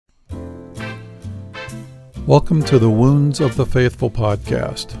Welcome to the Wounds of the Faithful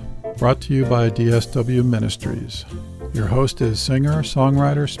podcast, brought to you by DSW Ministries. Your host is singer,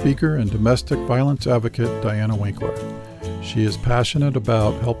 songwriter, speaker, and domestic violence advocate Diana Winkler. She is passionate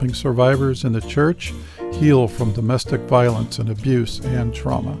about helping survivors in the church heal from domestic violence and abuse and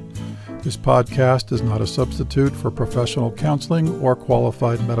trauma. This podcast is not a substitute for professional counseling or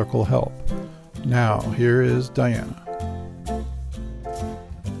qualified medical help. Now, here is Diana.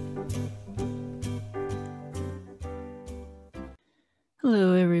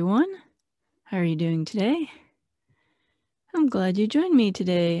 Hello, everyone. How are you doing today? I'm glad you joined me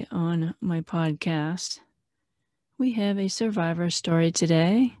today on my podcast. We have a survivor story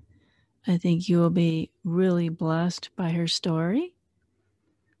today. I think you will be really blessed by her story.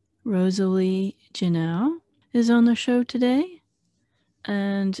 Roselly Genao is on the show today,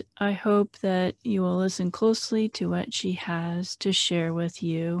 and I hope that you will listen closely to what she has to share with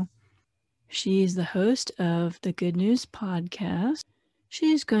you. She is the host of the Good News podcast.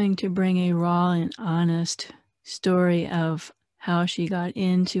 She's going to bring a raw and honest story of how she got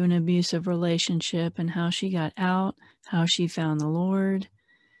into an abusive relationship and how she got out, how she found the Lord,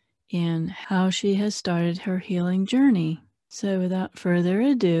 and how she has started her healing journey. So without further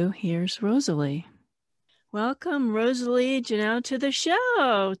ado, here's Roselly. Welcome, Roselly Genao, to the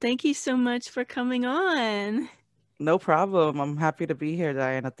show. Thank you so much for coming on. No problem. I'm happy to be here,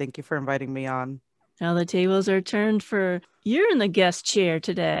 Diana. Thank you for inviting me on. Now the tables are turned for you're in the guest chair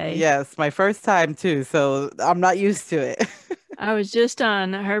today. Yes, my first time too, so I'm not used to it. I was just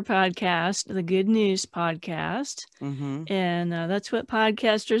on her podcast, the Good News podcast, and that's what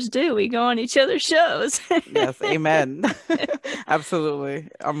podcasters do. We go on each other's shows. Yes, amen. Absolutely.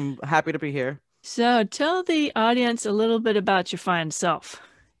 I'm happy to be here. So tell the audience a little bit about your fine self.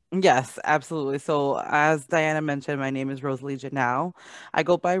 Yes, absolutely. So as Diana mentioned, my name is Roselly Genao. I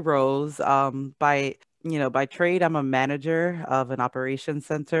go by Rose. By trade, I'm a manager of an operations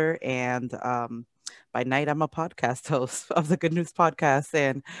center, and by night, I'm a podcast host of the Good News podcast.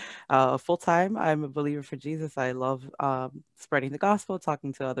 And full time, I'm a believer for Jesus. I love spreading the gospel,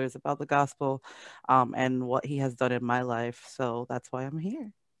 talking to others about the gospel, and what He has done in my life. So that's why I'm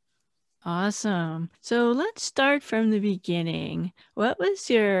here. Awesome. So let's start from the beginning. What was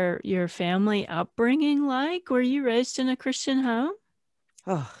your family upbringing like? Were you raised in a Christian home?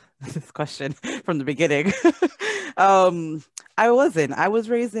 Oh, this question from the beginning. I wasn't. I was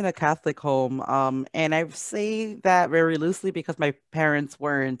raised in a Catholic home. And I say that very loosely because my parents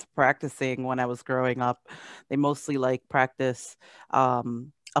weren't practicing when I was growing up. They mostly practice up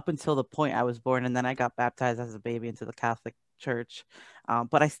until the point I was born, and then I got baptized as a baby into the Catholic Church.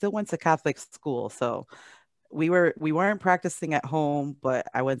 But I still went to Catholic school, so we weren't practicing at home, but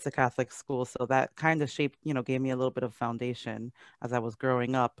I went to Catholic school, so that kind of shaped, gave me a little bit of foundation as I was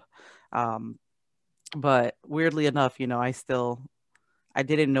growing up. But weirdly enough, I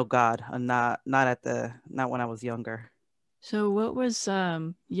didn't know God, and not when I was younger. So what was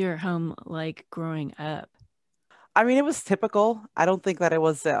your home like growing up? I mean, it was typical. I don't think that it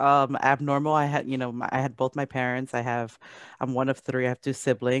was abnormal. I had, I had both my parents. I'm one of three. I have two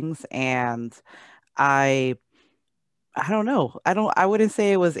siblings, and I I don't know. I wouldn't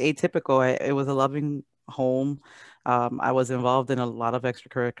say it was atypical. It was a loving home. I was involved in a lot of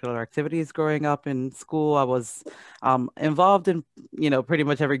extracurricular activities growing up in school. I was involved in, pretty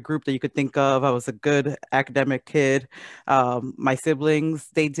much every group that you could think of. I was a good academic kid. My siblings,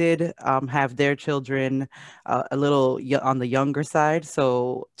 they did have their children a little on the younger side.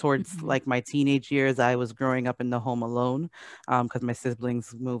 So towards like my teenage years, I was growing up in the home alone because my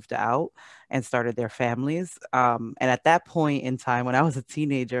siblings moved out and started their families. And at that point in time, when I was a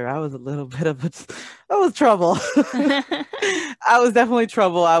teenager, I was a little bit of I was trouble. I was definitely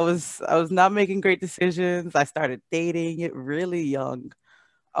trouble. I was not making great decisions. I started dating it really young.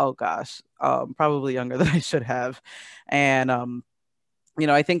 Oh gosh, probably younger than I should have. And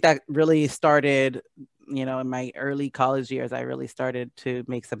I think that really started, in my early college years. I really started to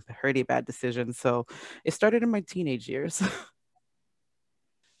make some pretty bad decisions. So it started in my teenage years.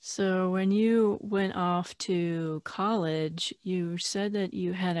 So when you went off to college, you said that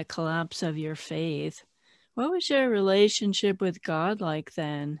you had a collapse of your faith. What was your relationship with God like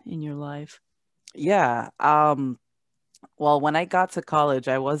then in your life? Yeah. Well, when I got to college,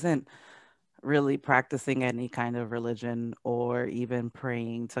 I wasn't really practicing any kind of religion or even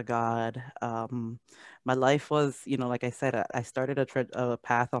praying to God. My life was, like I said, I started a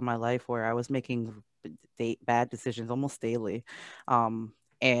path on my life where I was making bad decisions almost daily.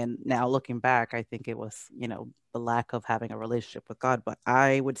 And now looking back, I think it was, the lack of having a relationship with God. But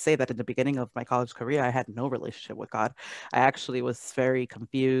I would say that in the beginning of my college career, I had no relationship with God. I actually was very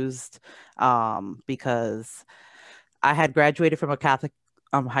confused, because I had graduated from a Catholic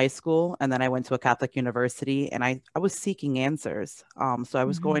high school, and then I went to a Catholic university, and I was seeking answers. So I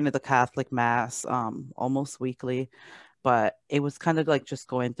was Mm-hmm. going to the Catholic mass almost weekly, but it was kind of like just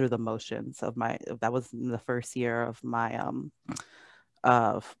going through the motions of my, that was in the first year of my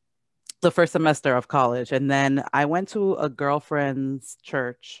of the first semester of college. And then I went to a girlfriend's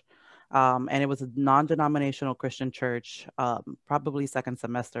church, and it was a non-denominational Christian church, probably second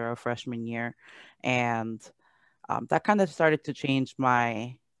semester of freshman year. And that kind of started to change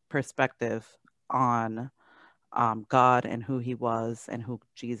my perspective on God and who he was and who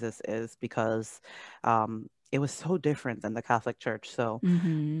Jesus is, because it was so different than the Catholic Church. So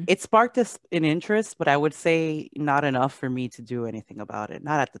Mm-hmm. it sparked an interest, but I would say not enough for me to do anything about it,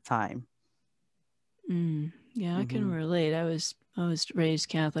 not at the time. Yeah, I can Hmm. relate. I was raised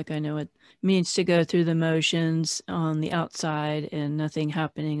Catholic. I know what it means to go through the motions on the outside and nothing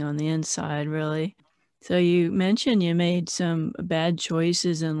happening on the inside, really. So you mentioned you made some bad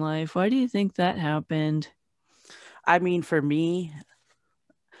choices in life. Why do you think that happened? I mean, for me,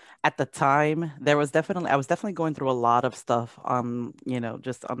 at the time, I was definitely going through a lot of stuff,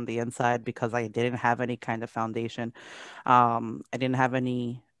 just on the inside, because I didn't have any kind of foundation. I didn't have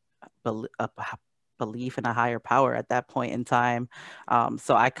any belief in a higher power at that point in time.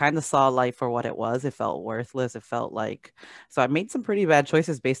 So I kind of saw life for what it was. It felt worthless. It felt like, so I made some pretty bad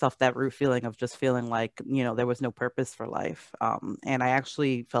choices based off that root feeling of just feeling like, there was no purpose for life. And I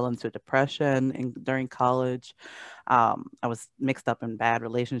actually fell into depression during college. I was mixed up in bad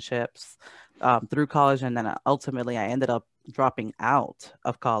relationships through college. And then ultimately I ended up dropping out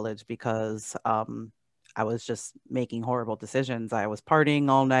of college because I was just making horrible decisions. I was partying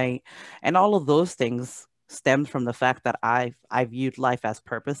all night, and all of those things stemmed from the fact that I viewed life as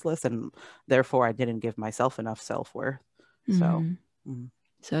purposeless, and therefore I didn't give myself enough self-worth. So, Mm-hmm. mm.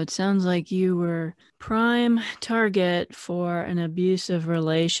 So it sounds like you were prime target for an abusive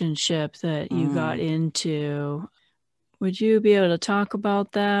relationship that you got Mm. into. Would you be able to talk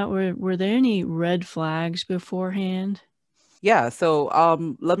about that? Were there any red flags beforehand? Yeah, so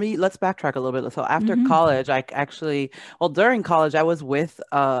let's backtrack a little bit. So after Mm-hmm. college, well, during college I was with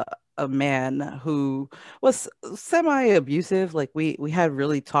a man who was semi-abusive. Like we had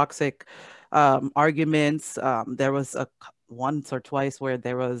really toxic arguments. There was once or twice where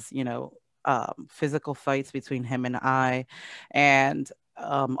there was, physical fights between him and I. And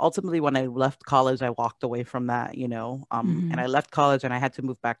ultimately, when I left college, I walked away from that, Mm-hmm. and I left college and I had to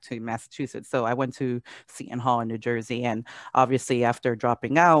move back to Massachusetts. So I went to Seton Hall in New Jersey. And obviously, after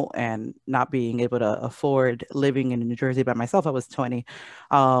dropping out and not being able to afford living in New Jersey by myself, I was 20.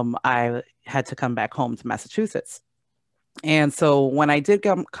 I had to come back home to Massachusetts. And so when I did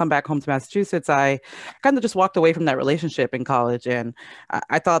come back home to Massachusetts, I kind of just walked away from that relationship in college. And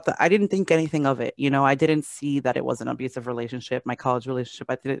I thought that I didn't think anything of it. I didn't see that it was an abusive relationship, my college relationship.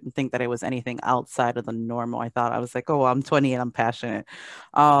 I didn't think that it was anything outside of the normal. I thought, I was like, oh, I'm 20 and I'm passionate.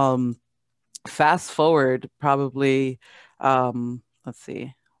 Um, Fast forward probably, let's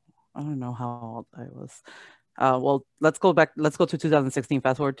see, I don't know how old I was. Well, let's go to 2016.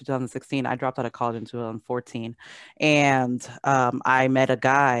 Fast forward to 2016, I dropped out of college in 2014, and I met a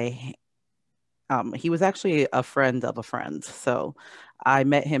guy. He was actually a friend of a friend. So I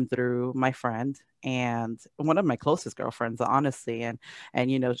met him through my friend and one of my closest girlfriends, honestly. And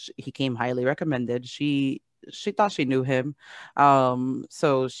he came highly recommended. She thought she knew him.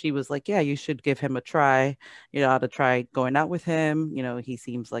 So she was like, yeah, you should give him a try, to try going out with him. He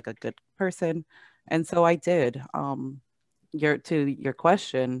seems like a good person. And so I did. To your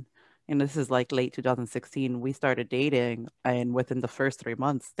question, and this is like late 2016, we started dating, and within the first 3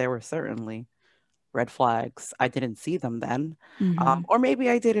 months, there were certainly red flags. I didn't see them then. Mm-hmm. Or maybe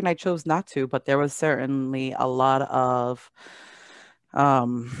I did and I chose not to, but there was certainly a lot of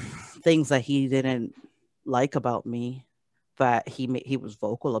um, things that he didn't like about me that he was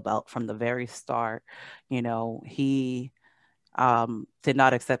vocal about from the very start. He did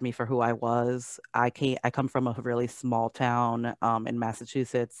not accept me for who I was. I come from a really small town in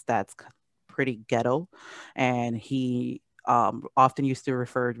Massachusetts that's pretty ghetto, and he often used to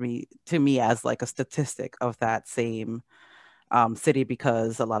refer to me as like a statistic of that same city,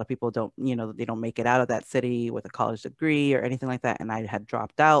 because a lot of people don't, they don't make it out of that city with a college degree or anything like that. And I had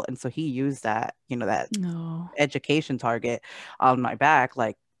dropped out. And so he used that, that No. education target on my back,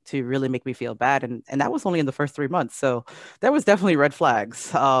 like to really make me feel bad. And that was only in the first 3 months. So there was definitely red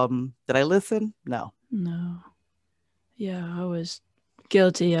flags. Did I listen? No. No. Yeah, I was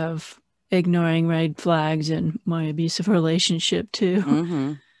guilty of ignoring red flags in my abusive relationship too.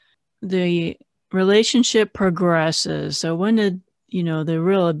 Mm-hmm. The relationship progresses. So when did, the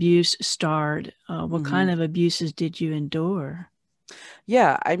real abuse start? What Mm-hmm. kind of abuses did you endure?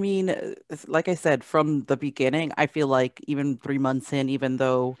 Yeah, I mean, like I said, from the beginning, I feel like even 3 months in, even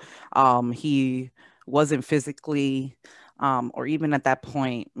though he wasn't physically or even at that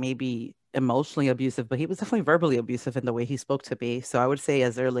point, maybe emotionally abusive, but he was definitely verbally abusive in the way he spoke to me. So I would say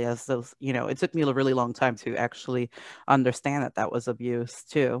as early as those, it took me a really long time to actually understand that that was abuse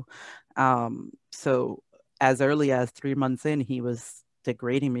too. So as early as 3 months in, he was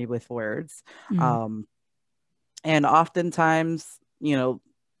degrading me with words. Mm. Um, and oftentimes,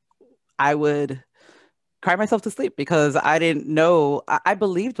 I would cry myself to sleep because I didn't know. I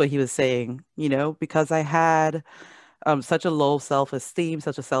believed what he was saying, because I had such a low self-esteem,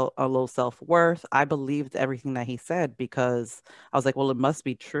 a low self-worth. I believed everything that he said because I was like, well, it must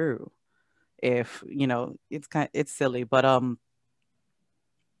be true. If, it's silly, but I'm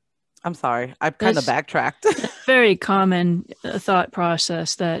sorry. I kind of That's backtracked. a very common thought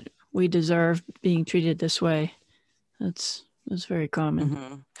process that we deserve being treated this way. That's very common.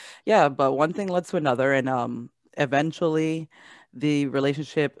 hmm Yeah, but one thing led to another, and eventually the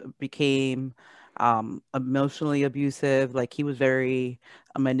relationship became emotionally abusive. Like he was very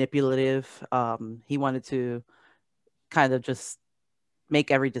manipulative. He wanted to kind of just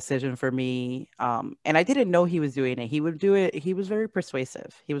make every decision for me. And I didn't know he was doing it. He would do it. He was very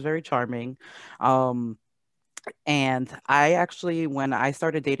persuasive. He was very charming. Um, and I actually, when I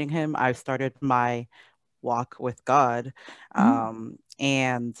started dating him, I started my walk with God. Mm.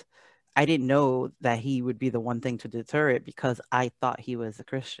 And I didn't know that he would be the one thing to deter it because I thought he was a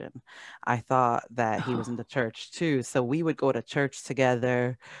Christian. I thought that he was in Oh, the church too. So we would go to church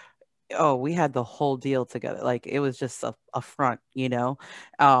together. Oh, we had the whole deal together. Like it was just a front.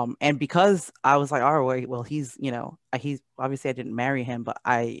 And because I was like, all right, well, he's obviously I didn't marry him, but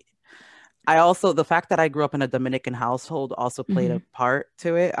I also the fact that I grew up in a Dominican household also played mm-hmm. a part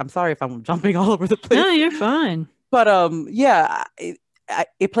to it. I'm sorry if I'm jumping all over the No, place. you're fine. But yeah,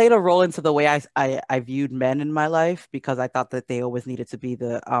 it played a role into the way I viewed men in my life because I thought that they always needed to be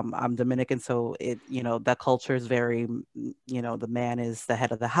I'm Dominican, so that culture is very the man is the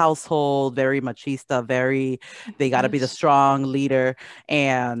head of the household, very machista, very they got to be the Yes. strong leader.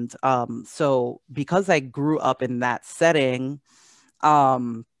 And so because I grew up in that setting,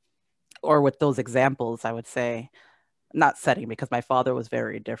 um or with those examples, I would say not setting because my father was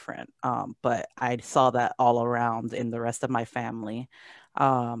very different. But I saw that all around in the rest of my family.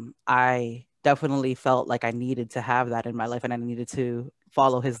 I definitely felt like I needed to have that in my life and I needed to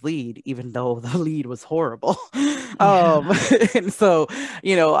follow his lead, even though the lead was horrible. Yeah. um, and so,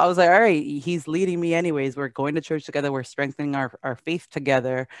 I was like, all right, he's leading me anyways. We're going to church together. We're strengthening our faith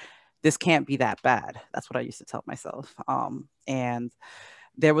together. This can't be that bad. That's what I used to tell myself. And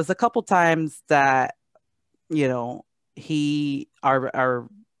there was a couple times that you know, our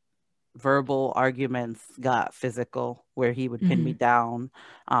verbal arguments got physical where he would pin Mm-hmm. me down.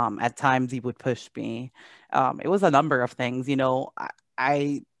 At times he would push me. It was a number of things,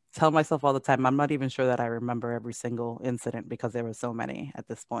 I tell myself all the time, I'm not even sure that I remember every single incident because there were so many at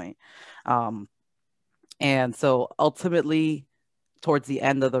this point. Um, and so ultimately, towards the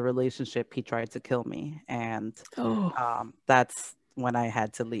end of the relationship, he tried to kill me. And Oh, that's when I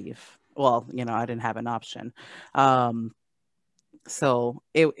had to leave. Well, I didn't have an option. Um, so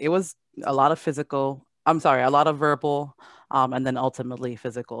it was a lot of a lot of verbal, and then ultimately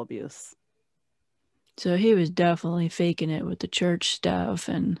physical abuse. so he was definitely faking it with the church stuff,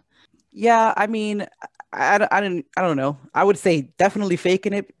 and Yeah, I mean, I don't know. I would say definitely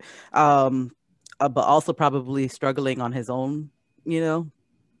faking it, um, but also probably struggling on his own, you know?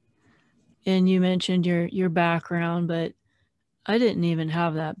 you mentioned your background, but I didn't even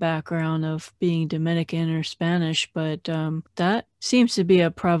have that background of being Dominican or Spanish, but that seems to be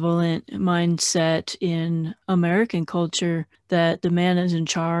a prevalent mindset in American culture that the man is in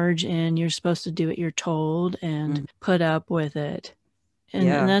charge and you're supposed to do what you're told and Mhm. put up with it. And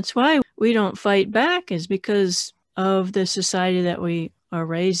Yeah. that's why we don't fight back, is because of the society that we are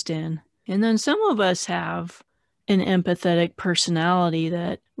raised in. And then some of us have an empathetic personality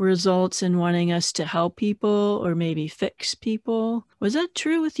that results in wanting us to help people or maybe fix people. Was that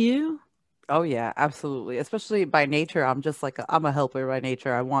true with you? Oh yeah, absolutely. Especially by nature, I'm a helper by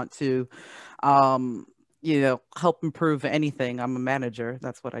nature. I want to um help improve anything. I'm a manager.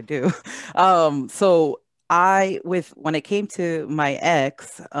 That's what I do. So I with when it came to my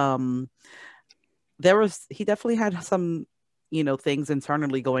ex, he definitely had some things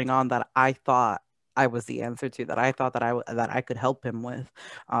internally going on that I thought I was the answer to, that I thought that that I could help him with.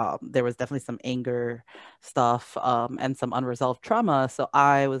 There was definitely some anger stuff, and some unresolved trauma. So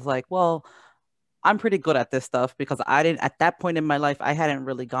I was like, well, I'm pretty good at this stuff because I didn't, at that point in my life, I hadn't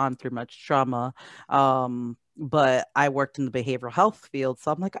really gone through much trauma. But I worked in the behavioral health field.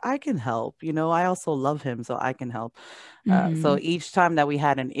 So I'm like, I can help. I also love him, so I can help. So Mm-hmm. each time that we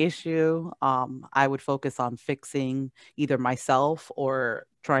had an issue, I would focus on fixing either myself or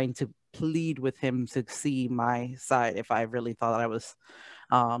trying to plead with him to see my side if I really thought I was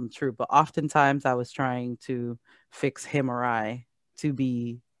true. But oftentimes I was trying to fix him or I to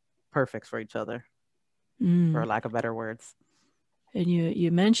be perfect for each other, for Mm. lack of better words. And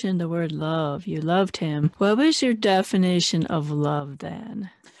you mentioned the word love. You loved him. What was your definition of love then?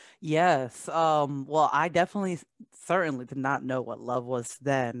 Yes. Well, I definitely certainly did not know what love was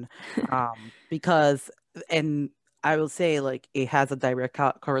then. Because and I will say, like, it has a direct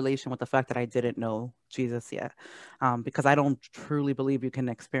correlation with the fact that I didn't know Jesus yet. Because I don't truly believe you can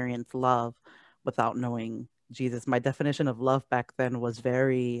experience love without knowing Jesus. My definition of love back then was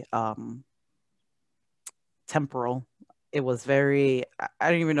very temporal. It was very,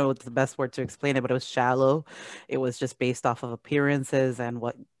 I don't even know what's the best word to explain it, but it was shallow. It was just based off of appearances and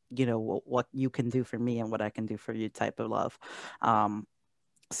what you can do for me and what I can do for you type of love. Um,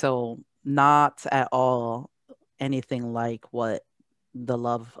 so not at all anything like what the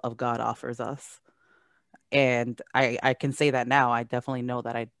love of God offers us. And I can say that now. I definitely know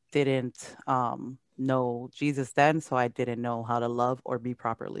that I didn't know Jesus then, so I didn't know how to love or be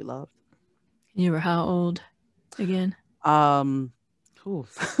properly loved. You were how old again? Um, ooh,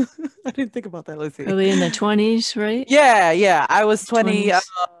 I didn't think about that. Let's see. Probably in the 20s, right? Yeah, yeah. I was 20s.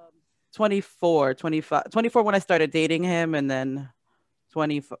 24, 25, 24 when I started dating him, and then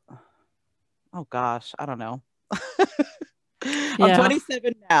 20. Oh gosh, I don't know. I'm Yeah.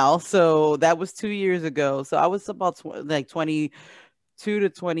 27 now, so that was 2 years ago. So I was about like 22 to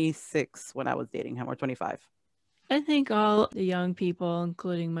 26 when I was dating him, or 25. I think all the young people,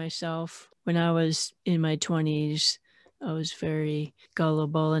 including myself, when I was in my 20s, I was very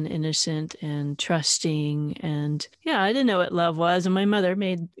gullible and innocent and trusting. And yeah, I didn't know what love was. And my mother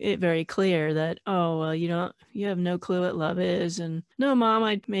made it very clear that, oh, well, you have no clue what love is. And no,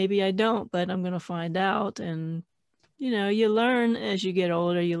 mom, maybe I don't, but I'm going to find out. And, you learn as you get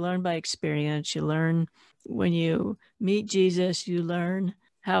older, you learn by experience. You learn when you meet Jesus, you learn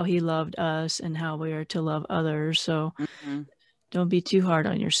how he loved us and how we are to love others. So Mhm. don't be too hard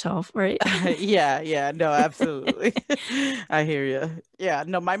on yourself, right? Yeah, yeah, no, absolutely. I hear you. Yeah,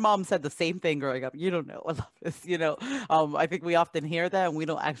 no, my mom said the same thing growing up. You don't know what love is, you know. I think we often hear that and we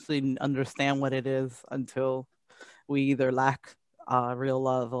don't actually understand what it is until we either lack real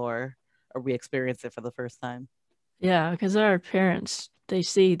love or we experience it for the first time. Yeah, because our parents, they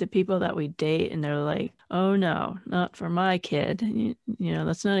see the people that we date and they're like, oh no, not for my kid.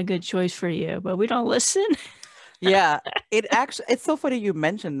 That's not a good choice for you. But we don't listen. Yeah, it's so funny you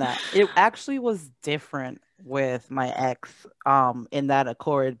mentioned that. It actually was different with my ex in that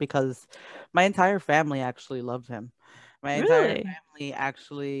accord because my entire family actually loved him. My entire Really? family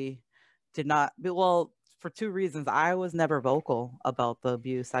actually did not, well, for two reasons. I was never vocal about the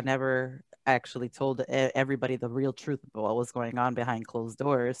abuse. I never actually told everybody the real truth about what was going on behind closed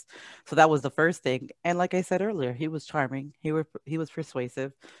doors. So that was the first thing. And like I said earlier, he was charming. He was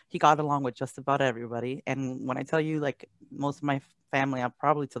persuasive. He got along with just about everybody. And when I tell you, like, most of my family, I'm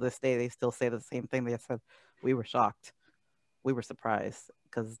probably to this day, they still say the same thing. They said, we were shocked. We were surprised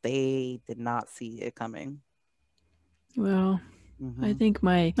because they did not see it coming. Well, I Mm-hmm. think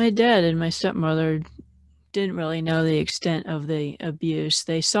my dad and my stepmother didn't really know the extent of the abuse.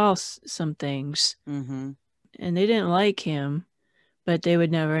 They saw some things Mm-hmm. and they didn't like him, but they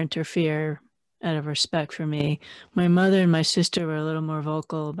would never interfere out of respect for me. My mother and my sister were a little more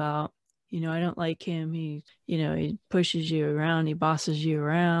vocal about, I don't like him. He pushes you around, he bosses you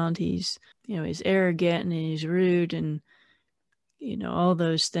around. He's arrogant and he's rude and, all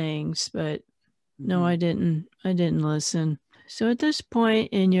those things. But no, Mm-hmm. I didn't listen. So at this point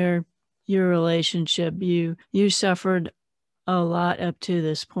in your relationship, you suffered a lot up to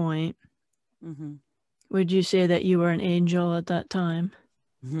this point. Mm-hmm. Would you say that you were an angel at that time?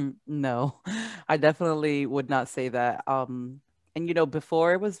 No, I definitely would not say that. And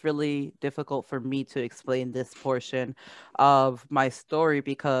before, it was really difficult for me to explain this portion of my story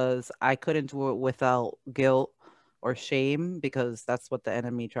because I couldn't do it without guilt or shame, because that's what the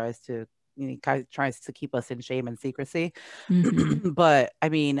enemy tries to, tries to keep us in shame and secrecy. Mm-hmm. But I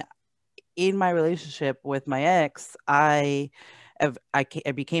mean, in my relationship with my ex, I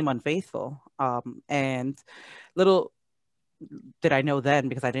became unfaithful. And little did I know then,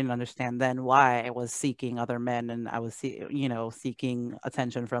 because I didn't understand then why I was seeking other men, and I was seeking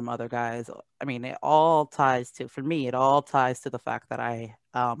attention from other guys. I mean, it all ties to, for me, it all ties to the fact that I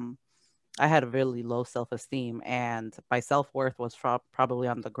had a really low self-esteem, and my self-worth was probably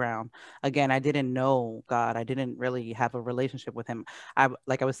on the ground. Again, I didn't know God. I didn't really have a relationship with him.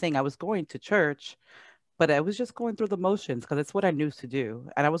 Like I was saying, I was going to church, but I was just going through the motions because it's what I knew to do.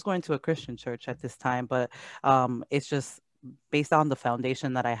 And I was going to a Christian church at this time, but it's just based on the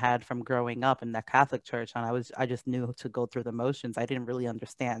foundation that I had from growing up in that Catholic church, and I just knew to go through the motions. I didn't really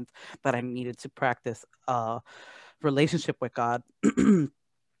understand that I needed to practice a relationship with God.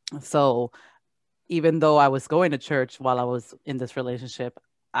 So even though I was going to church while I was in this relationship,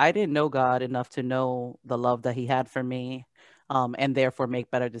 I didn't know God enough to know the love that He had for me, and therefore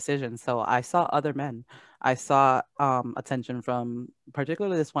make better decisions. So I saw other men. I saw attention from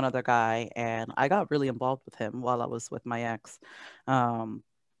particularly this one other guy, and I got really involved with him while I was with my ex. Um,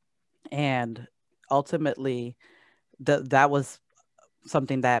 and ultimately, that was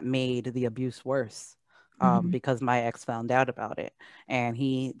something that made the abuse worse, Mm-hmm. because my ex found out about it. And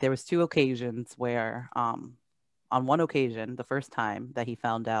there was two occasions where, on one occasion, the first time that he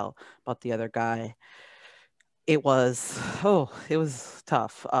found out about the other guy, it was, it was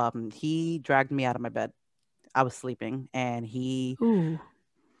tough. He dragged me out of my bed. I was sleeping, and he Ooh.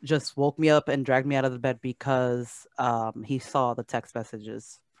 just woke me up and dragged me out of the bed because he saw the text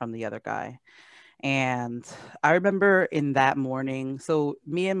messages from the other guy. And I remember in that morning, so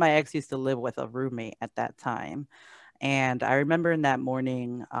me and my ex used to live with a roommate at that time. And I remember in that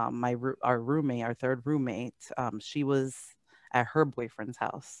morning, our roommate, our third roommate, she was at her boyfriend's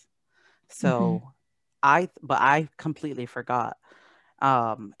house. Mm-hmm. So but I completely forgot.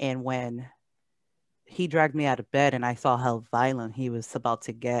 And when he dragged me out of bed and I saw how violent he was about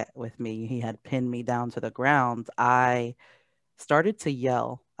to get with me, he had pinned me down to the ground. I started to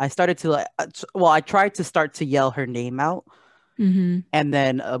yell. I started to I tried to start to yell her name out, Mm-hmm. and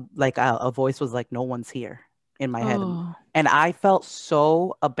then a voice was like, "No one's here," in my head, Oh. and I felt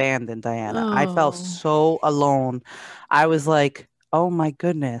so abandoned, Diana. I felt Oh. so alone. I was like, "Oh my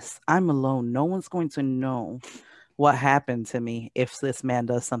goodness, I'm alone. No one's going to know what happened to me if this man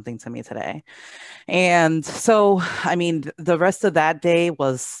does something to me today." And so, I mean, the rest of that day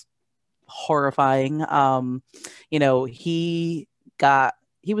was horrifying. Got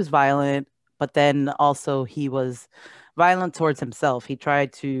he was violent, but then also he was violent towards himself. He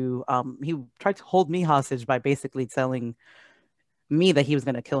tried to hold me hostage by basically telling me that he was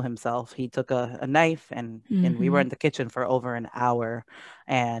going to kill himself. He took a knife, and we were Mm-hmm. in the kitchen for over an hour,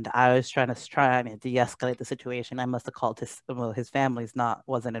 and I was trying to de-escalate the situation. I must have called his family's not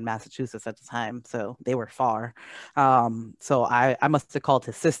wasn't in Massachusetts at the time, so they were far. So I must have called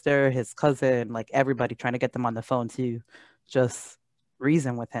his sister, his cousin, like everybody, trying to get them on the phone to just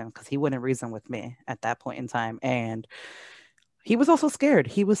reason with him, because he wouldn't reason with me at that point in time. And he was also scared.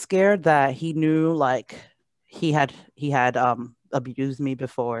 He was scared that he knew, like, he had abused me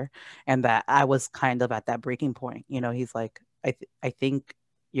before, and that I was kind of at that breaking point. He's like, I think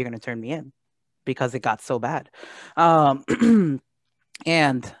you're gonna turn me in because it got so bad. Um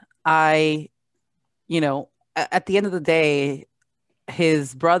and I, at the end of the day,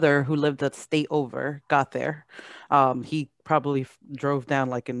 his brother, who lived a state over, got there. He probably drove down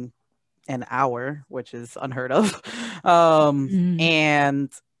like in an hour, which is unheard of. Mm-hmm. And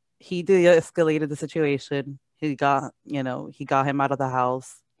he de-escalated the situation. He got him out of the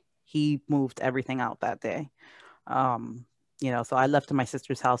house. He moved everything out that day. So I left to my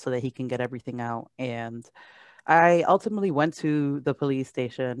sister's house so that he can get everything out. And I ultimately went to the police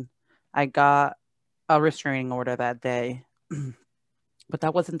station. I got a restraining order that day, but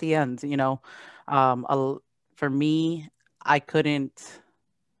that wasn't the end. Um, a- for me, I couldn't.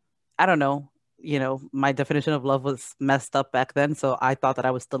 I don't know. My definition of love was messed up back then, so I thought that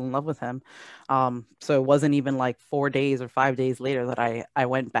I was still in love with him. So it wasn't even like 4 days or 5 days later that I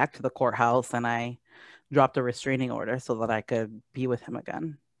went back to the courthouse and I dropped a restraining order so that I could be with him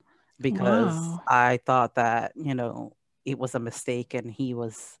again, because Wow. I thought that it was a mistake, and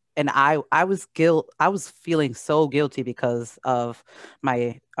I was feeling so guilty because of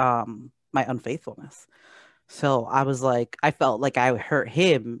my unfaithfulness. So I was like, I felt like I hurt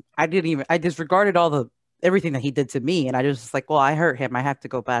him. I disregarded everything that he did to me. And I just like, well, I hurt him. I have to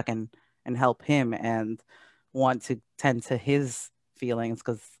go back and help him, and want to tend to his feelings,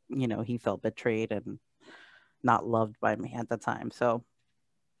 because, he felt betrayed and not loved by me at the time. So,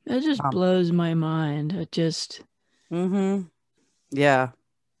 That just um, blows my mind. It just mm-hmm. Yeah.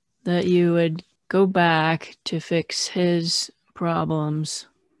 that you would go back to fix his problems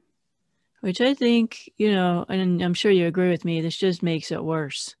Which I think, and I'm sure you agree with me, this just makes it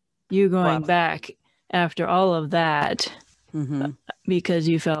worse. You going Well, back after all of that mm-hmm. because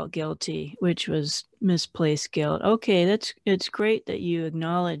you felt guilty, which was misplaced guilt. Okay, it's great that you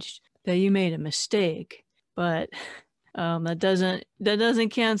acknowledged that you made a mistake, but that doesn't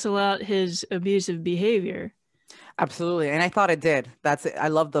cancel out his abusive behavior. Absolutely. And I thought it did. That's it. I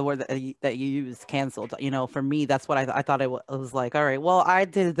love the word that you used, canceled. For me, that's what I thought it was like, all right, well, I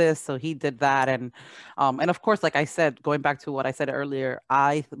did this, so he did that. And of course, like I said, going back to what I said earlier,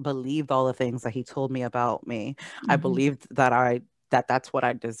 I believed all the things that he told me about me. I Mm-hmm. believed that's what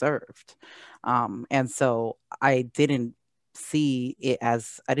I deserved. And so I didn't view it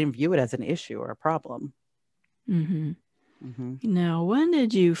as an issue or a problem. Mm-hmm. Hmm. Now, when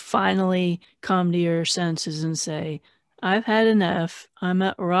did you finally come to your senses and say, I've had enough, I'm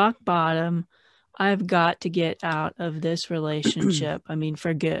at rock bottom, I've got to get out of this relationship? I mean,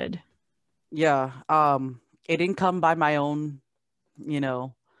 for good. Yeah. It didn't come by my own, you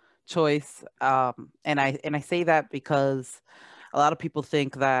know, choice. And I say that because a lot of people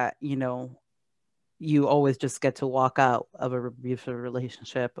think that, you always just get to walk out of a abusive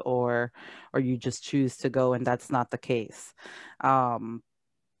relationship, or you just choose to go, and that's not the case. Um,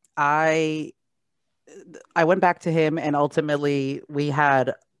 I I went back to him, and ultimately we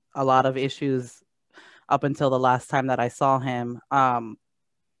had a lot of issues up until the last time that I saw him.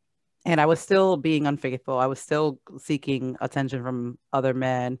 And I was still being unfaithful. I was still seeking attention from other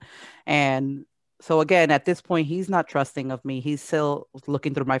men. And so again, at this point, he's not trusting of me. He's still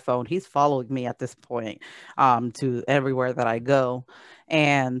looking through my phone. He's following me at this point, to everywhere that I go.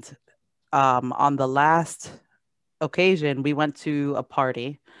 And on the last occasion, we went to a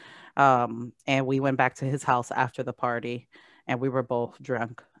party, and we went back to his house after the party, and we were both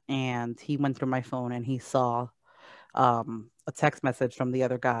drunk. And he went through my phone and he saw a text message from the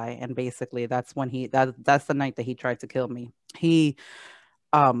other guy, and basically that's the night that he tried to kill me. He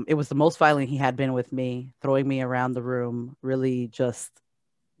It was the most violent he had been with me, throwing me around the room, really just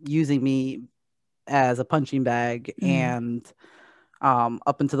using me as a punching bag, Mm. and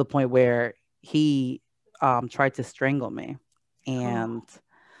up until the point where he tried to strangle me. Oh. And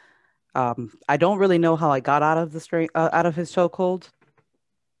I don't really know how I got out of out of his chokehold,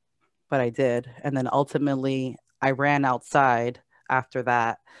 but I did. And then ultimately, I ran outside after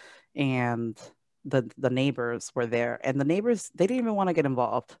that, and the neighbors were there, and the neighbors, they didn't even want to get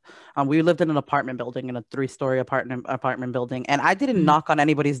involved. We lived in an apartment building, in a three-story apartment building, and I didn't Mm. knock on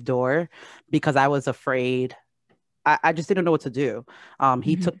anybody's door because I was afraid. I just didn't know what to do.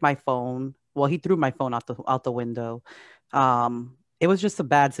 He Mm-hmm. took my phone. Well, he threw my phone out the window. It was just a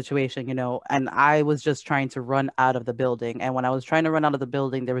bad situation, and I was just trying to run out of the building. And when I was trying to run out of the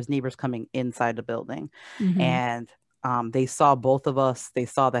building, there was neighbors coming inside the building, Mm-hmm. and they saw both of us. They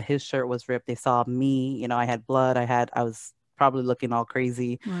saw that his shirt was ripped. They saw me. I had blood. I was probably looking all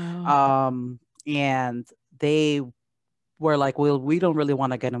crazy, Wow. and they were like, "Well, we don't really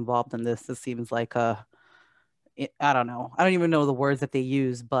want to get involved in this. This seems like a I don't know. I don't even know the words that they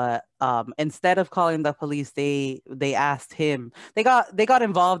use, but instead of calling the police, they asked him. They got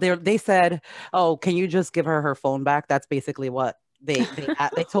involved. They said, "Oh, can you just give her phone back?" That's basically what they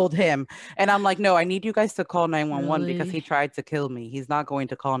told him. And I'm like, "No, I need you guys to call 911 because he Really? tried to kill me. He's not going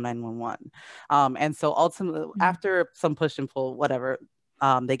to call 911." And so ultimately, Mm. after some push and pull, whatever,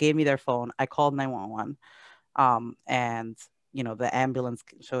 they gave me their phone. I called 911, and the ambulance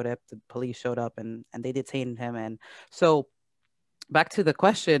showed up, the police showed up, and they detained him. And so back to the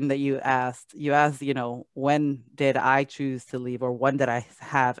question that you asked, when did I choose to leave, or when did I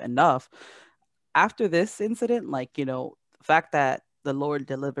have enough? After this incident, like, the fact that the Lord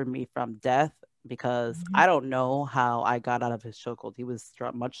delivered me from death, because Mhm. I don't know how I got out of his chokehold. He was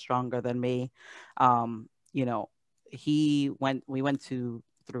much stronger than me. You know, we went through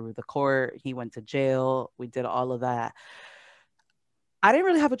the court, he went to jail, we did all of that. I didn't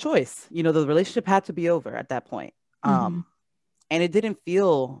really have a choice. The relationship had to be over at that point. Mhm. And it didn't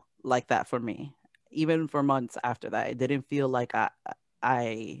feel like that for me. Even for months after that, it didn't feel like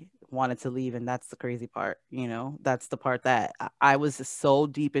I wanted to leave. And that's the crazy part. That's the part that I was so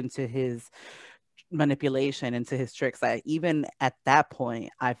deep into his manipulation, into his tricks, that even at that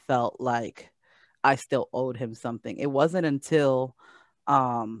point I felt like I still owed him something. It wasn't until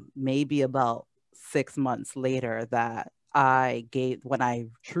maybe about 6 months later that when I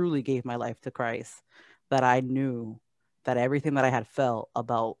truly gave my life to Christ, that I knew that everything that I had felt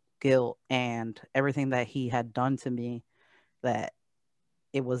about guilt and everything that he had done to me, that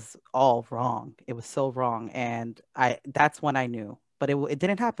it was all wrong. It was so wrong. And that's when I knew but it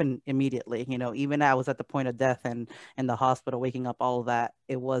didn't happen immediately. Even I was at the point of death and in the hospital, waking up, all of that.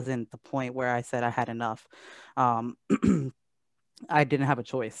 It wasn't the point where I said I had enough. Um, I didn't have a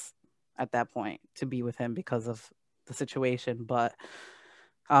choice at that point to be with him because of the situation. But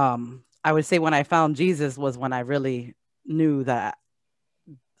I would say when I found Jesus was when I really knew that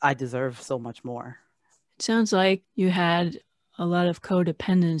I deserve so much more. It sounds like you had a lot of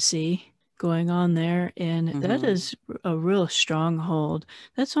codependency going on there, and that is a real stronghold.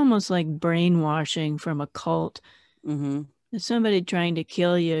 That's almost like brainwashing from a cult. If somebody trying to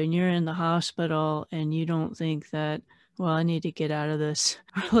kill you and you're in the hospital and you don't think that, well, I need to get out of this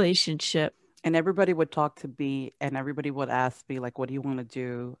relationship. And everybody would talk to me and everybody would ask me, like, what do you want to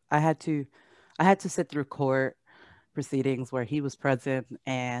do? I had to sit through court proceedings where he was present.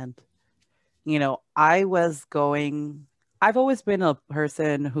 And I've always been a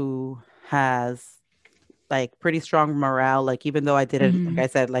person who has like pretty strong morale. Like, even though I didn't, like I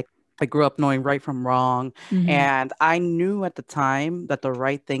said, like I grew up knowing right from wrong. And I knew at the time that the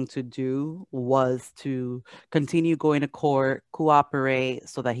right thing to do was to continue going to court, cooperate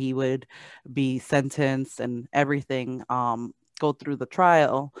so that he would be sentenced and everything, go through the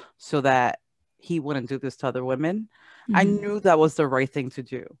trial so that he wouldn't do this to other women. I knew that was the right thing to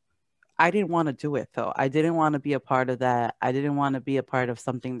do. I didn't want to do it though. I didn't want to be a part of that. I didn't want to be a part of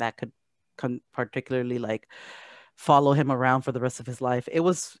something that could particularly like follow him around for the rest of his life. It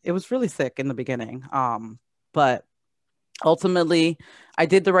was really sick in the beginning. But ultimately I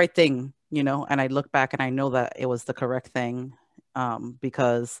did the right thing, and I look back and I know that it was the correct thing.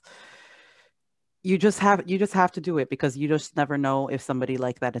 Because you just have to do it, because you just never know if somebody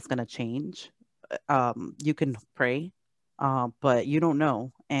like that is going to change. You can pray, but you don't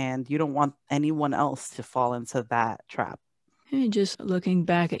know, and you don't want anyone else to fall into that trap. And just looking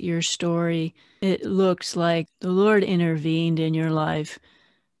back at your story, it looks like the Lord intervened in your life.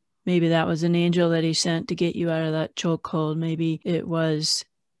 Maybe that was an angel that he sent to get you out of that chokehold. Maybe it was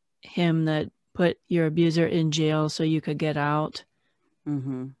him that put your abuser in jail so you could get out.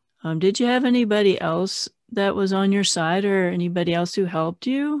 Did you have anybody else that was on your side, or anybody else who helped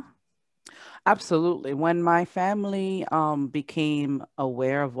you? Absolutely. When my family became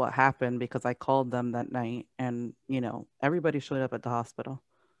aware of what happened, because I called them that night, and everybody showed up at the hospital.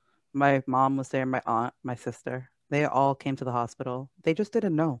 My mom was there, my aunt, my sister. They all came to the hospital. They just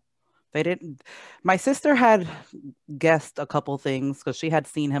didn't know. They didn't. My sister had guessed a couple things because she had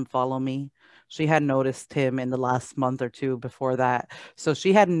seen him follow me. She had noticed him in the last month or two before that. So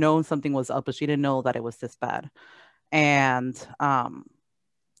she had known something was up, but she didn't know that it was this bad. And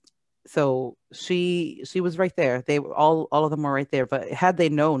so she was right there. They were all of them were right there. But had they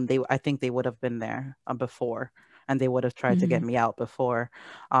known, I think they would have been there before, and they would have tried to get me out before.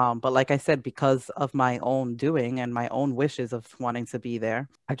 But like I said, because of my own doing and my own wishes of wanting to be there,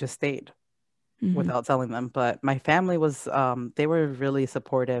 I just stayed without telling them. But my family was, they were really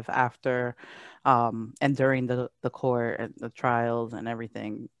supportive after, and during the court and the trials and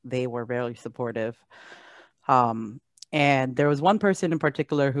everything. They were very supportive. Um, and there was one person in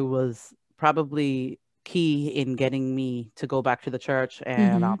particular who was probably key in getting me to go back to the church.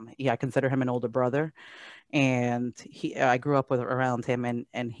 And yeah, I consider him an older brother. And I grew up around him,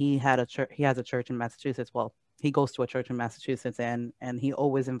 and he had a church. He has a church in Massachusetts. Well, he goes to a church in Massachusetts, and he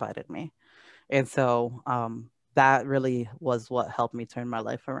always invited me. And so that really was what helped me turn my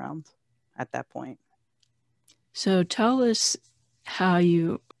life around at that point. So tell us how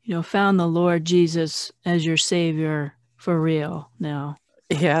you found the Lord Jesus as your Savior for real now.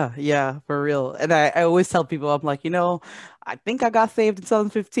 Yeah, for real. And I always tell people, I'm like, I think I got saved in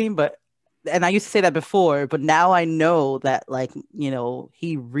 2015, and I used to say that before, but now I know that, like,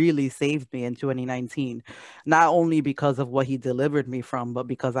 he really saved me in 2019, not only because of what he delivered me from, but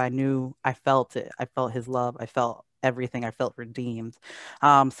because I knew I felt it. I felt his love. I felt everything. I felt redeemed.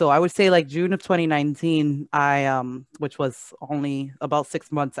 So I would say like June of 2019, which was only about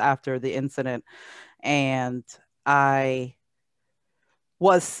 6 months after the incident. And I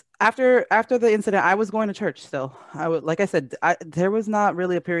was after the incident, I was going to church still. I would, like I said, there was not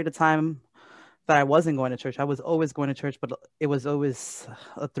really a period of time that I wasn't going to church. I was always going to church, but it was always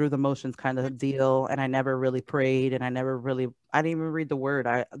a through the motions kind of deal. And I never really prayed, and I didn't even read the word.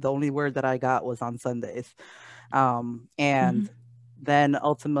 The only word that I got was on Sundays. And then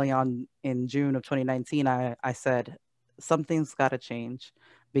ultimately in June of 2019, I said, something's got to change,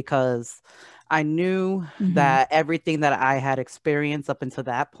 because I knew that everything that I had experienced up until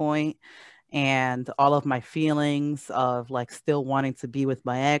that point, and all of my feelings of like still wanting to be with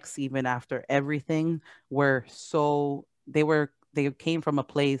my ex, even after everything, they came from a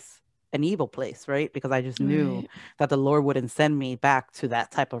place an evil place, right? Because I just knew Right. that the Lord wouldn't send me back to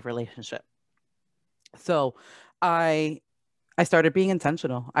that type of relationship. So I I started being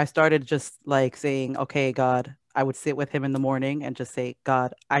intentional. I started just like saying, okay, God, I would sit with him in the morning and just say,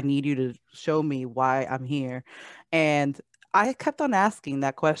 God, I need you to show me why I'm here. And I kept on asking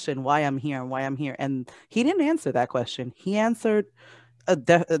that question, why I'm here and why I'm here. And he didn't answer that question. He answered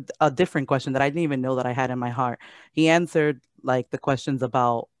a different question that I didn't even know that I had in my heart. He answered like the questions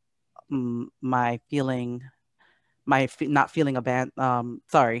about my feeling, not feeling abandoned.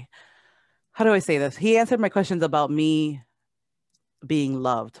 Sorry. How do I say this? He answered my questions about me being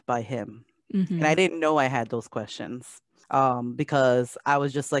loved by him. And I Mm-hmm. didn't know I had those questions because I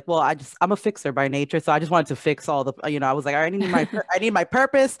was just like, well, I'm a fixer by nature, so I just wanted to fix all the, I was like, I need I need my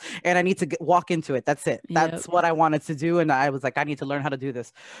purpose, and I need to walk into it. That's it. Yep. That's what I wanted to do, and I was like, I need to learn how to do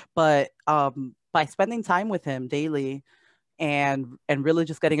this. But by spending time with him daily and really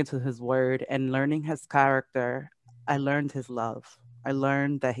just getting into his word and learning his character, I learned his love. I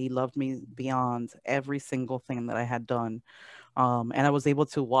learned that he loved me beyond every single thing that I had done, and I was able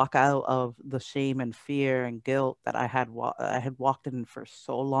to walk out of the shame and fear and guilt that I had walked in for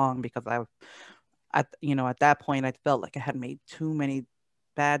so long because at that point I felt like I had made too many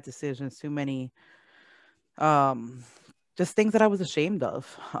bad decisions, too many um, just things that I was ashamed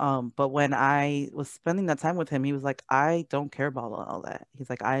of. But when I was spending that time with him, he was like, I don't care about all that. He's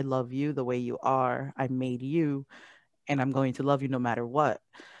like, I love you the way you are. I made you, and I'm going to love you no matter what.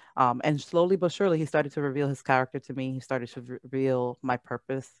 And slowly but surely, he started to reveal his character to me. He started to reveal my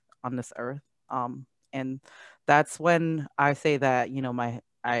purpose on this earth. And that's when I say that,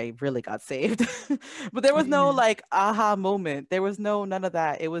 I really got saved. But there was no Amen. like aha moment. There was none of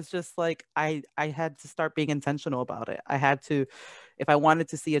that. It was just like I had to start being intentional about it. I had to, if I wanted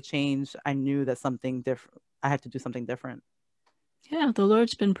to see a change, I knew that something different. I had to do something different. Yeah, the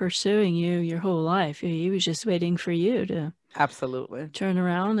Lord's been pursuing you your whole life. He was just waiting for you to Absolutely. turn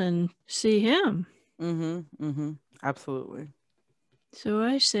around and see him. Mm-hmm. Mm-hmm. Absolutely. So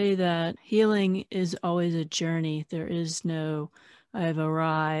I say that healing is always a journey. There is no I've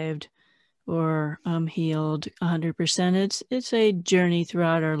arrived or I'm healed 100%. It's a journey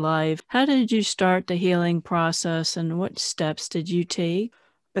throughout our life. How did you start the healing process and what steps did you take?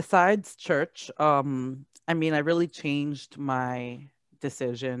 Besides church, I mean, I really changed my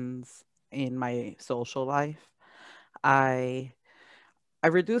decisions in my social life. I I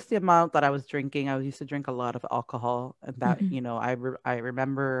reduced the amount that I was drinking. I used to drink a lot of alcohol, and that, Hmm. I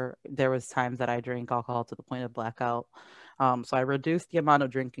remember there was times that I drank alcohol to the point of blackout. So I reduced the amount of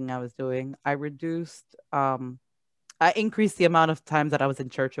drinking I was doing. I increased the amount of times that I was in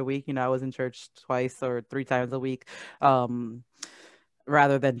church a week. I was in church twice or three times a week. Um,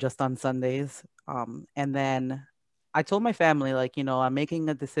 rather than just on Sundays. And then I told my family, like, I'm making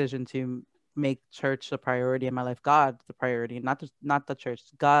a decision to make church a priority in my life, God the priority, not the church,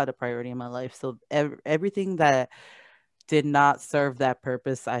 God a priority in my life. So everything that did not serve that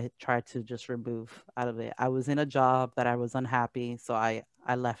purpose, I tried to just remove out of it. I was in a job that I was unhappy, so I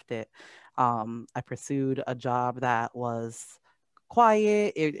left it. I pursued a job that was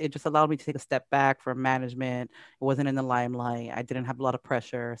quiet. It just allowed me to take a step back from management. It wasn't in the limelight. I didn't have a lot of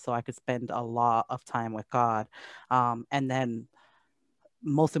pressure, so I could spend a lot of time with God. And then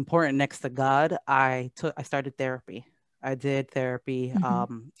most important, next to God, I started therapy. I did therapy,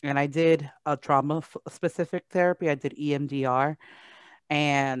 Hmm. and I did a trauma specific therapy. I did EMDR,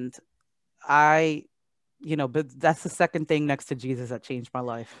 and I, but that's the second thing next to Jesus that changed my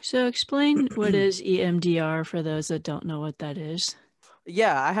life. So explain what is EMDR for those that don't know what that is.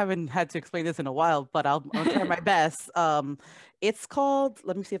 Yeah, I haven't had to explain this in a while, but I'll try my best. It's called.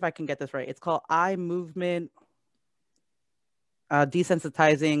 Let me see if I can get this right. It's called eye movement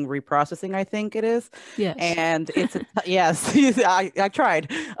desensitizing reprocessing, I think it is. Yes. And yes, I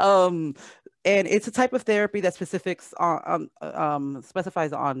tried. And it's a type of therapy that specifies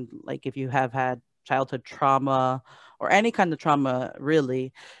on, like, if you have had childhood trauma or any kind of trauma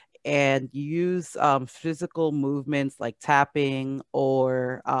really, and you use physical movements like tapping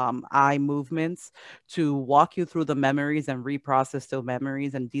or eye movements to walk you through the memories and reprocess those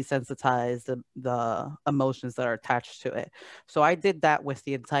memories and desensitize the emotions that are attached to it. So I did that with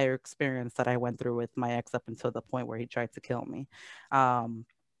the entire experience that I went through with my ex up until the point where he tried to kill me. Um,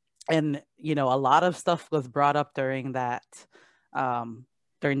 and a lot of stuff was brought up um,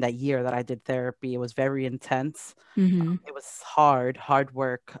 during that year that I did therapy. It was very intense. Hmm. It was hard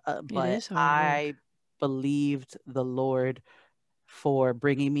work, It but is hard work. I believed the Lord for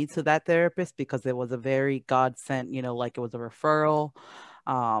bringing me to that therapist because it was a very God sent, like it was a referral.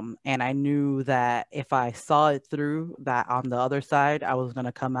 And I knew that if I saw it through, that on the other side, I was going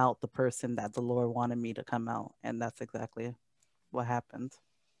to come out the person that the Lord wanted me to come out. And that's exactly what happened.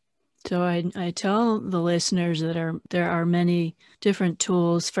 So I tell the listeners that there are many different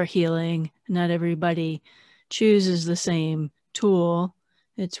tools for healing. Not everybody chooses the same tool.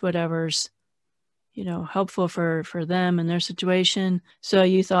 It's whatever's, helpful for them and their situation. So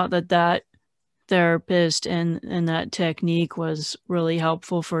you thought that therapist and that technique was really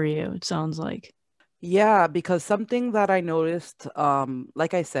helpful for you, it sounds like. Yeah, because something that I noticed,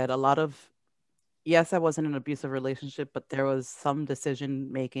 like I said, a lot of yes, I was in an abusive relationship, but there was some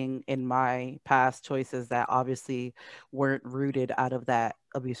decision making in my past choices that obviously weren't rooted out of that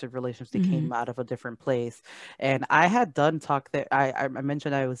abusive relationship. They Mm-hmm. came out of a different place. And I had done talk that I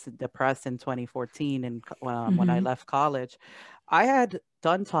mentioned I was depressed in 2014 and when I Mm-hmm. left college. I had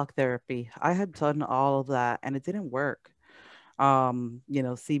done talk therapy. I had done all of that and it didn't work,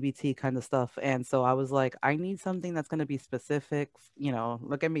 CBT kind of stuff. And so I was like, I need something that's going to be specific.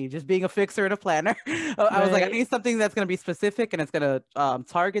 Look at me, just being a fixer and a planner. I was like, I Right. need something that's going to be specific and it's going to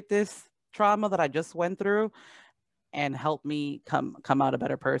target this trauma that I just went through and help me come out a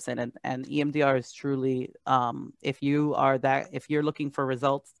better person. And EMDR is truly, if you're looking for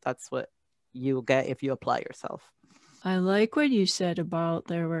results, that's what you'll get if you apply yourself. I like what you said about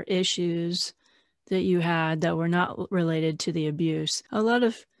there were issues that you had that were not related to the abuse. A lot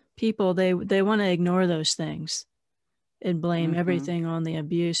of people they want to ignore those things and blame Hmm. everything on the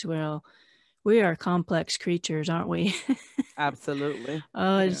abuse. Well, we are complex creatures, aren't we? Absolutely.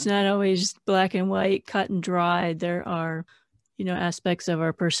 It's Yeah. not always black and white, cut and dry. There are, aspects of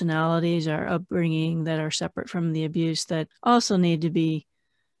our personalities, our upbringing that are separate from the abuse that also need to be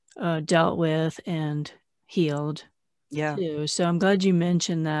dealt with and healed Yeah. too. So I'm glad you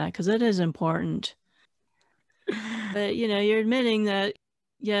mentioned that because that is important. But you're admitting that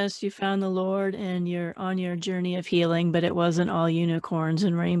yes, you found the Lord and you're on your journey of healing, but it wasn't all unicorns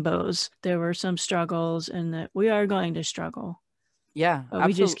and rainbows. There were some struggles, and that we are going to struggle, Yeah, but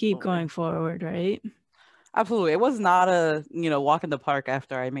we just keep absolutely. going forward, right? Absolutely. It was not a, walk in the park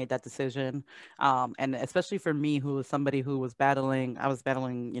after I made that decision. And especially for me, who was somebody who was I was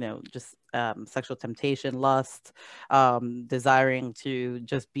battling, just sexual temptation, lust, desiring to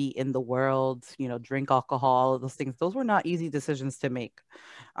just be in the world, drink alcohol, those things. Those were not easy decisions to make.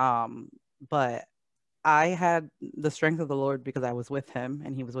 Um, but I had the strength of the Lord because I was with him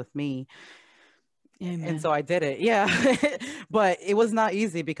and he was with me, and Amen. so I did it. Yeah. But it was not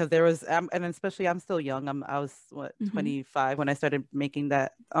easy because there was and especially I'm still young. I was what, Mm-hmm. 25 when I started making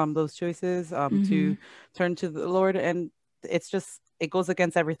those choices Mm-hmm. to turn to the Lord, and it goes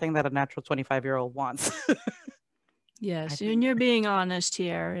against everything that a natural 25-year-old wants. I Yes, and think. you're being honest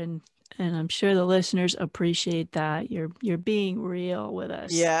here, and I'm sure the listeners appreciate that. You're being real with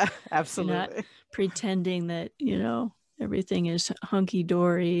us. Yeah, You're not absolutely. pretending that, everything is hunky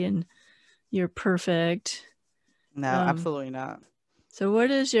dory and you're perfect. No, Um, absolutely not. so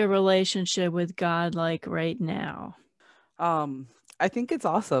what is your relationship with God like right now? Um, I think it's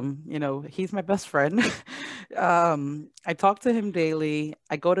awesome. He's my best friend. I talk to him daily.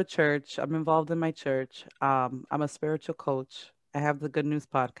 I go to church. I'm involved in my church. I'm a spiritual coach. I have the Good News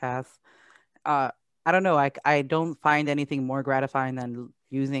podcast. Uh, I don't know. I don't find anything more gratifying than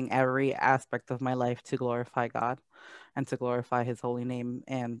using every aspect of my life to glorify God and to glorify His holy name.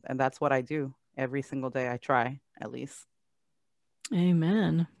 And that's what I do every single day. I try, at least.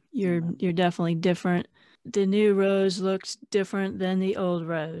 Amen. You're Amen. you're definitely different. The new Rose looks different than the old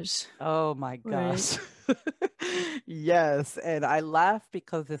Rose, Oh my right? gosh. Yes. And I laugh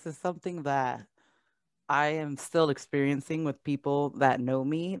because this is something that I am still experiencing with people that know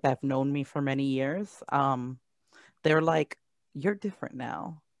me, that have known me for many years. They're like, you're different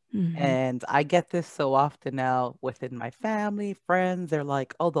now. Mm-hmm. And I get this so often now within my family, friends. They're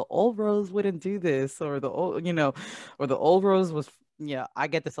like, oh, the old Rose wouldn't do this, or or the old Rose was, yeah, I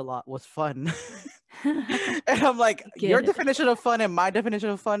get this a lot, was fun. And I'm like, your Get it. definition of fun and my definition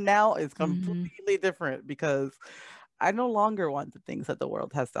of fun now is Mm-hmm. completely different because I no longer want the things that the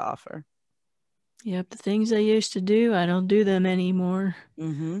world has to offer. Yep, the things I used to do, I don't do them anymore.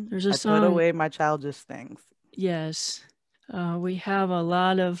 There's a I put song, away my childish things. yes. We have a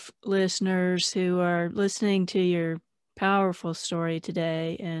lot of listeners who are listening to your powerful story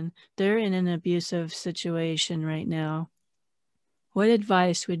today, and they're in an abusive situation right now. What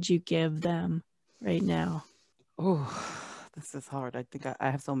advice would you give them right now? Oh, this is hard. I think I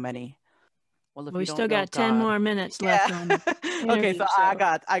have so many. Well, if Well, we you still don't know got 10 God, more minutes left yeah. on the Okay, so interview, I so.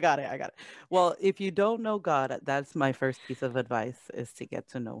 got, I got it, I got it. Well, if you don't know God, that's my first piece of advice is to get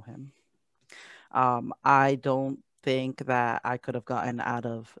to know Him. I don't think that I could have gotten out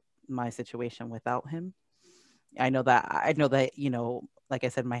of my situation without him. I know that, like I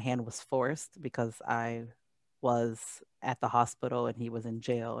said, my hand was forced because I was at the hospital and he was in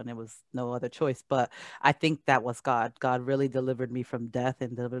jail and it was no other choice. But I think that was God. God really delivered me from death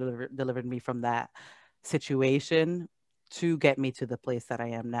and delivered me from that situation to get me to the place that I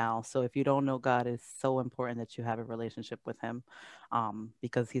am now. So if you don't know God, it's so important that you have a relationship with him,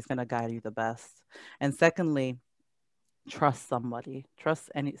 because he's going to guide you the best. And secondly, trust somebody,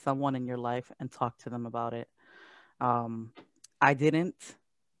 someone in your life and talk to them about it. um, I didn't,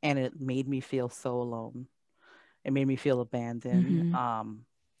 and it made me feel so alone. It made me feel abandoned. Mm-hmm.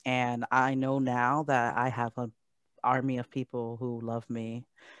 And I know now that I have an army of people who love me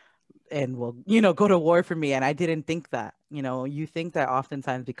and will, go to war for me. And I didn't think that. You think that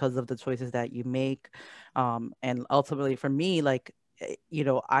oftentimes because of the choices that you make, and ultimately for me, like,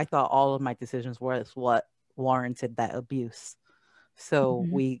 I thought all of my decisions was what warranted that abuse. So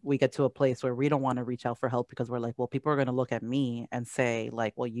Mm-hmm. we get to a place where we don't want to reach out for help because we're like, well, people are going to look at me and say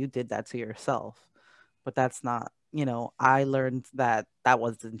like, well, you did that to yourself. But that's not, I learned that that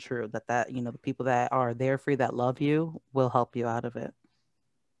wasn't true. The people that are there for you, that love you, will help you out of it.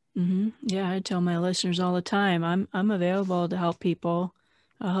 Mm-hmm. Yeah, I tell my listeners all the time, I'm available to help people.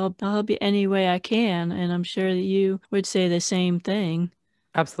 I'll help you any way I can, and I'm sure that you would say the same thing.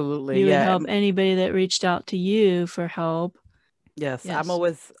 Absolutely. You would Yeah. help anybody that reached out to you for help. Yes, I'm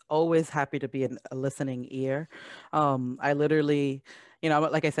Yes. always happy to be a listening ear. I literally,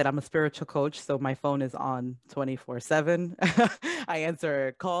 like I said, I'm a spiritual coach, so my phone is on 24/7. I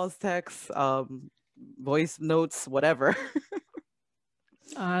answer calls, texts, voice notes, whatever.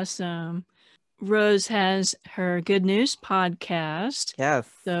 Awesome. Rose has her Good News podcast. Yes,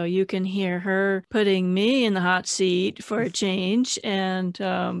 So you can hear her putting me in the hot seat for a change. And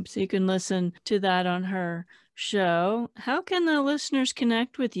so you can listen to that on her show. How can the listeners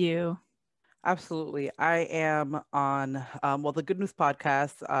connect with you? absolutely. I am on, the Good News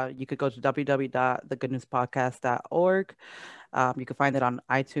Podcast. You could go to www.thegoodnewspodcast.org. You can find it on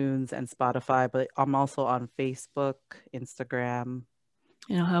iTunes and Spotify, but I'm also on Facebook, Instagram.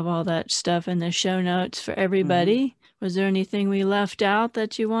 And I'll have all that stuff in the show notes for Hmm. everybody. Was there anything we left out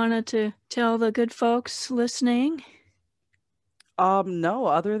that you wanted to tell the good folks listening? No,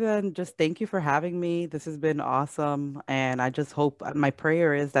 other than just thank you for having me. This has been awesome. And I just hope, my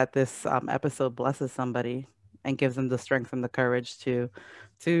prayer is that this episode blesses somebody and gives them the strength and the courage to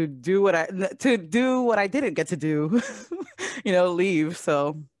do what I didn't get to do, leave.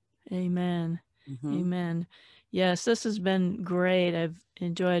 So, Amen. mhm. Amen. Yes, this has been great. I've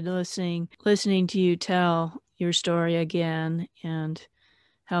enjoyed listening to you tell your story again and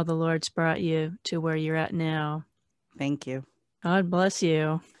how the Lord's brought you to where you're at now. Thank you. God bless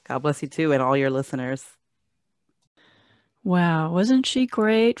you. God bless you too, and all your listeners. Wow, wasn't she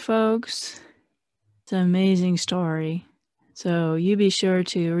great, folks? It's an amazing story. So you be sure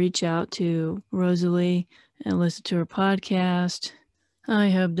to reach out to Roselly and listen to her podcast.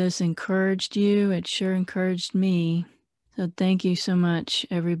 I hope this encouraged you. It sure encouraged me. So thank you so much,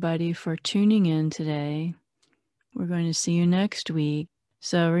 everybody, for tuning in today. We're going to see you next week.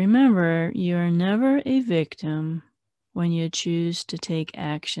 So remember, you're never a victim when you choose to take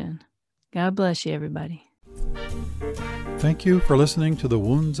action. God bless you, everybody. Thank you for listening to the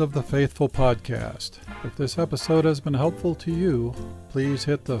Wounds of the Faithful podcast. If this episode has been helpful to you, please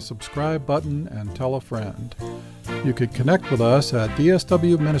hit the subscribe button and tell a friend. You can connect with us at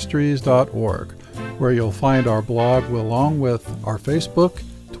dswministries.org, where you'll find our blog along with our Facebook,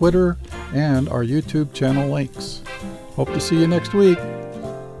 Twitter, and our YouTube channel links. Hope to see you next week.